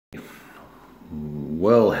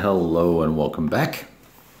Well, hello and welcome back.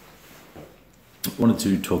 I wanted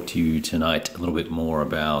to talk to you tonight a little bit more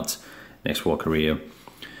about next war Korea,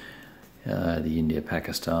 the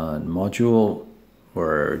India-Pakistan module.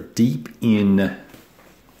 We're deep in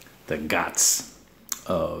the guts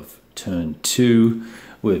of turn 2.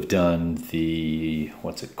 We've done the,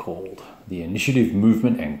 what's it called? The initiative,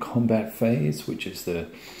 movement and combat phase, which is the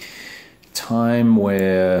time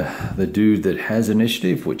where the dude that has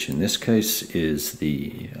initiative, which in this case is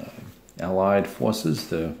the Allied forces,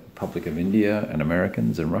 the Republic of India and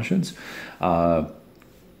Americans and Russians,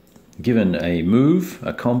 given a move,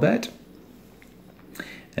 a combat,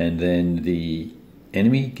 and then the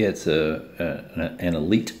enemy gets an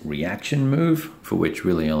elite reaction move, for which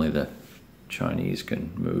really only the Chinese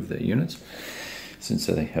can move their units, since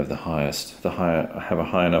they have have a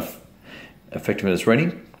high enough effectiveness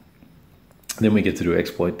rating. Then we get to do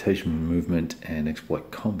exploitation movement and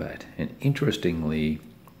exploit combat. And interestingly,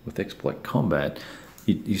 with exploit combat,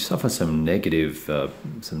 you suffer some negative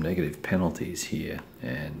penalties here,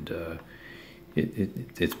 and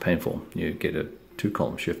it's painful. You get a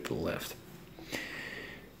 2-column shift to the left.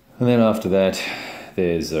 And then after that,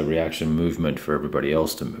 there's a reaction movement for everybody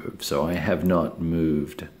else to move. So I have not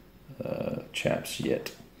moved chaps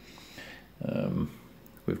yet.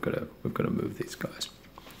 We've got to move these guys.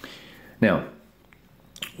 Now,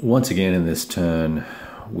 once again in this turn,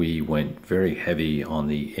 we went very heavy on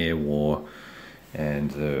the air war,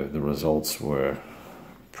 and the results were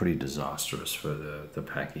pretty disastrous for the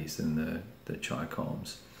Pakis and the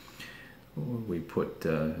Chi-Coms. We put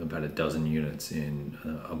about a dozen units in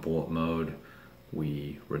abort mode.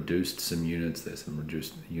 We reduced some units. There's some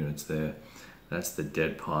reduced units there. That's the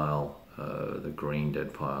dead pile. The green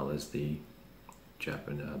dead pile is the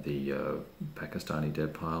Pakistani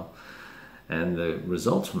dead pile. And the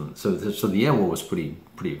results from so the air war was pretty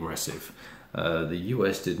aggressive. The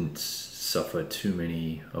US didn't suffer too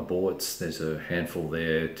many aborts. There's a handful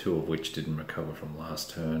there, 2 of which didn't recover from last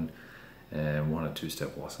turn, and 1 or 2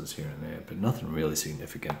 step losses here and there, but nothing really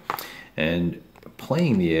significant. And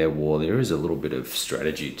playing the air war, there is a little bit of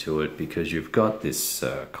strategy to it, because you've got this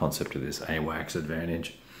concept of this AWACS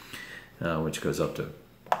advantage, which goes up to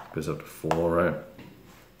 4, right?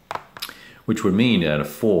 Which would mean out of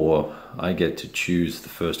 4, I get to choose the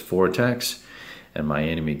first 4 attacks, and my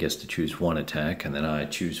enemy gets to choose 1 attack, and then I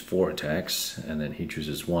choose 4 attacks, and then he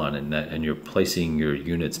chooses 1, and you're placing your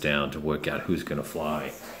units down to work out who's going to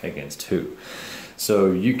fly against who.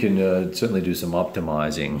 So you can certainly do some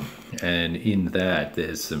optimizing, and in that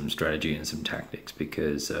there's some strategy and some tactics,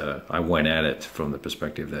 because I went at it from the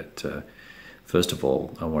perspective that first of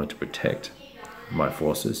all, I wanted to protect my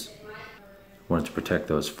forces. I wanted to protect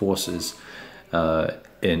those forces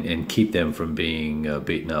and keep them from being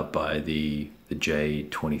beaten up by the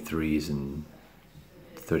J-23s and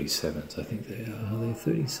 37s. I think they are. Are they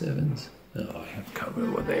 37s? Oh, I can't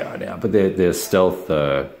remember what they are now. But their stealth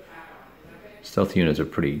units are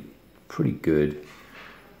pretty good.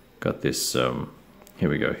 Got this. Here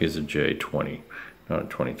we go. Here's a J-20, not a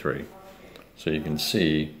 23. So you can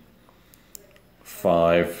see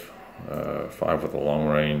 5 with a long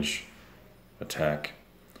range attack,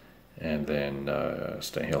 and then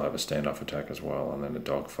he'll have a standoff attack as well, and then a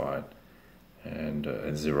dogfight, and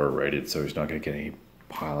 0 rated, so he's not going to get any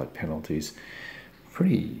pilot penalties.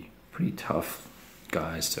 Pretty tough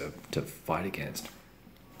guys to fight against.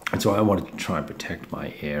 And so I wanted to try and protect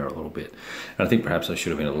my air a little bit. And I think perhaps I should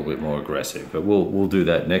have been a little bit more aggressive, but we'll do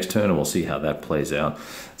that next turn, and we'll see how that plays out.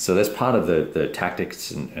 So that's part of the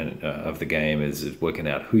tactics of the game, is working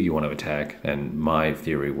out who you want to attack. And my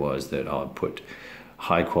theory was that I'll put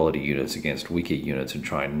high quality units against weaker units and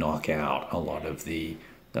try and knock out a lot of the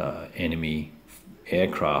enemy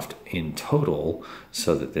aircraft in total,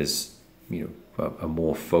 so that there's a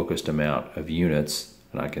more focused amount of units.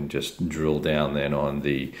 And I can just drill down then on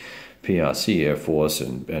the PRC Air Force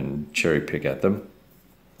and cherry pick at them,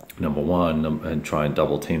 number one, and try and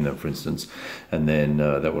double team them, for instance. And then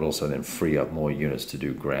that would also then free up more units to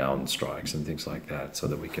do ground strikes and things like that, so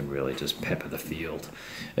that we can really just pepper the field.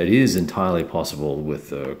 It is entirely possible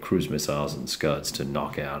with cruise missiles and Scuds to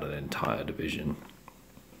knock out an entire division,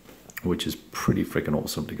 which is pretty freaking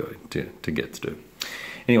awesome to get to do.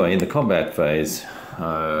 Anyway, in the combat phase,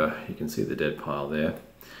 you can see the dead pile there.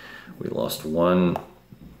 We lost 1.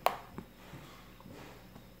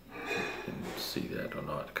 See that or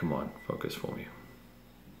not? Come on, focus for me.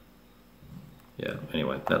 Yeah,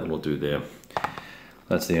 anyway, that little dude there.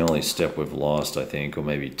 That's the only step we've lost, I think, or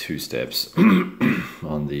maybe 2 steps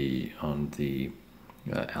on the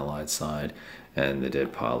Allied side, and the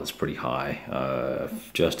dead pile is pretty high.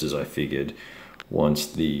 Just as I figured, once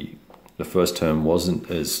the the first term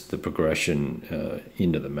wasn't as the progression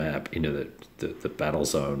into the map, into the battle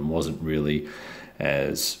zone, wasn't really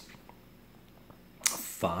as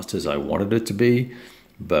fast as I wanted it to be,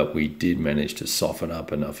 but we did manage to soften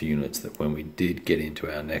up enough units that when we did get into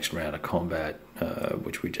our next round of combat,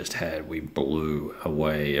 which we just had, we blew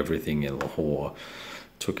away everything in Lahore,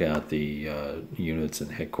 took out the units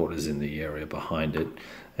and headquarters in the area behind it,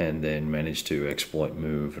 and then managed to exploit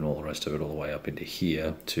move and all the rest of it all the way up into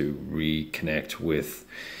here to reconnect with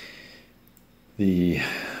the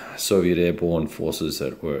Soviet airborne forces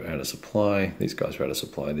that were out of supply. These guys were out of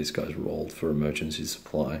supply. These guys rolled for emergency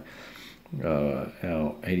supply. Our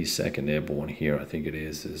 82nd Airborne here, I think it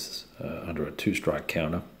is under a 2-strike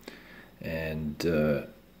counter, and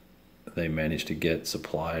they managed to get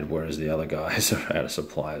supplied, whereas the other guys are out of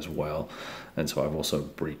supply as well. And so I've also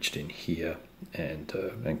breached in here and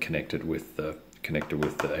connected with the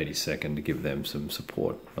 82nd to give them some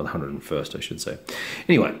support, or the 101st, I should say.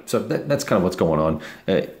 Anyway, so that's kind of what's going on.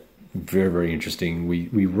 Very, very interesting.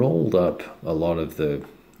 We rolled up a lot of the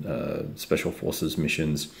Special Forces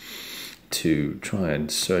missions to try and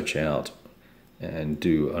search out and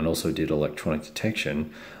also did electronic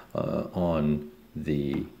detection on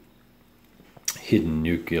the hidden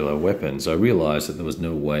nuclear weapons. I realized that there was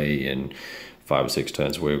no way in 5 or 6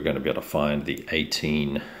 turns we were going to be able to find the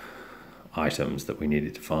 18 items that we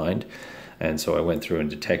needed to find, and so I went through and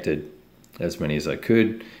detected as many as I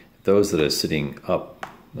could. Those that are sitting up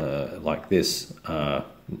like this are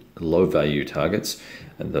low value targets,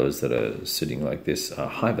 and those that are sitting like this are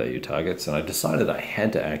high value targets. And I decided I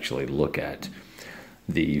had to actually look at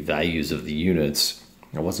the values of the units.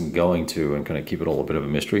 I wasn't going to, and kind of keep it all a bit of a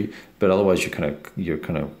mystery, but otherwise you're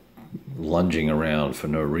kind of lunging around for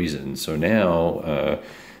no reason. So now,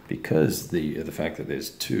 because the fact that there's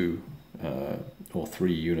 2 or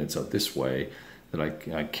 3 units up this way that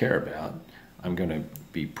I care about, I'm going to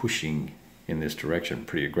be pushing in this direction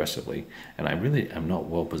pretty aggressively, and I really am not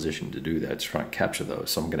well positioned to do that, to try and capture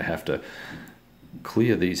those. So I'm going to have to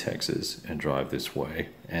clear these hexes and drive this way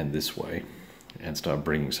and start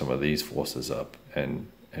bringing some of these forces up and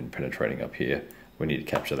penetrating up here. We need to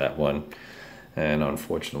capture that one, and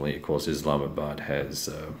unfortunately, of course, Islamabad has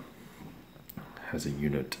a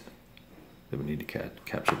unit that we need to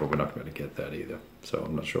capture, but we're not going to get that either. So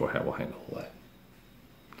I'm not sure how we'll handle that.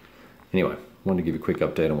 Anyway, wanted to give you a quick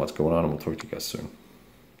update on what's going on, and we'll talk to you guys soon.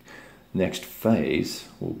 Next phase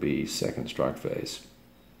will be 2nd strike phase,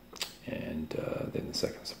 and then the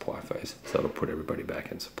 2nd supply phase. So that'll put everybody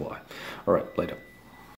back in supply. All right, later.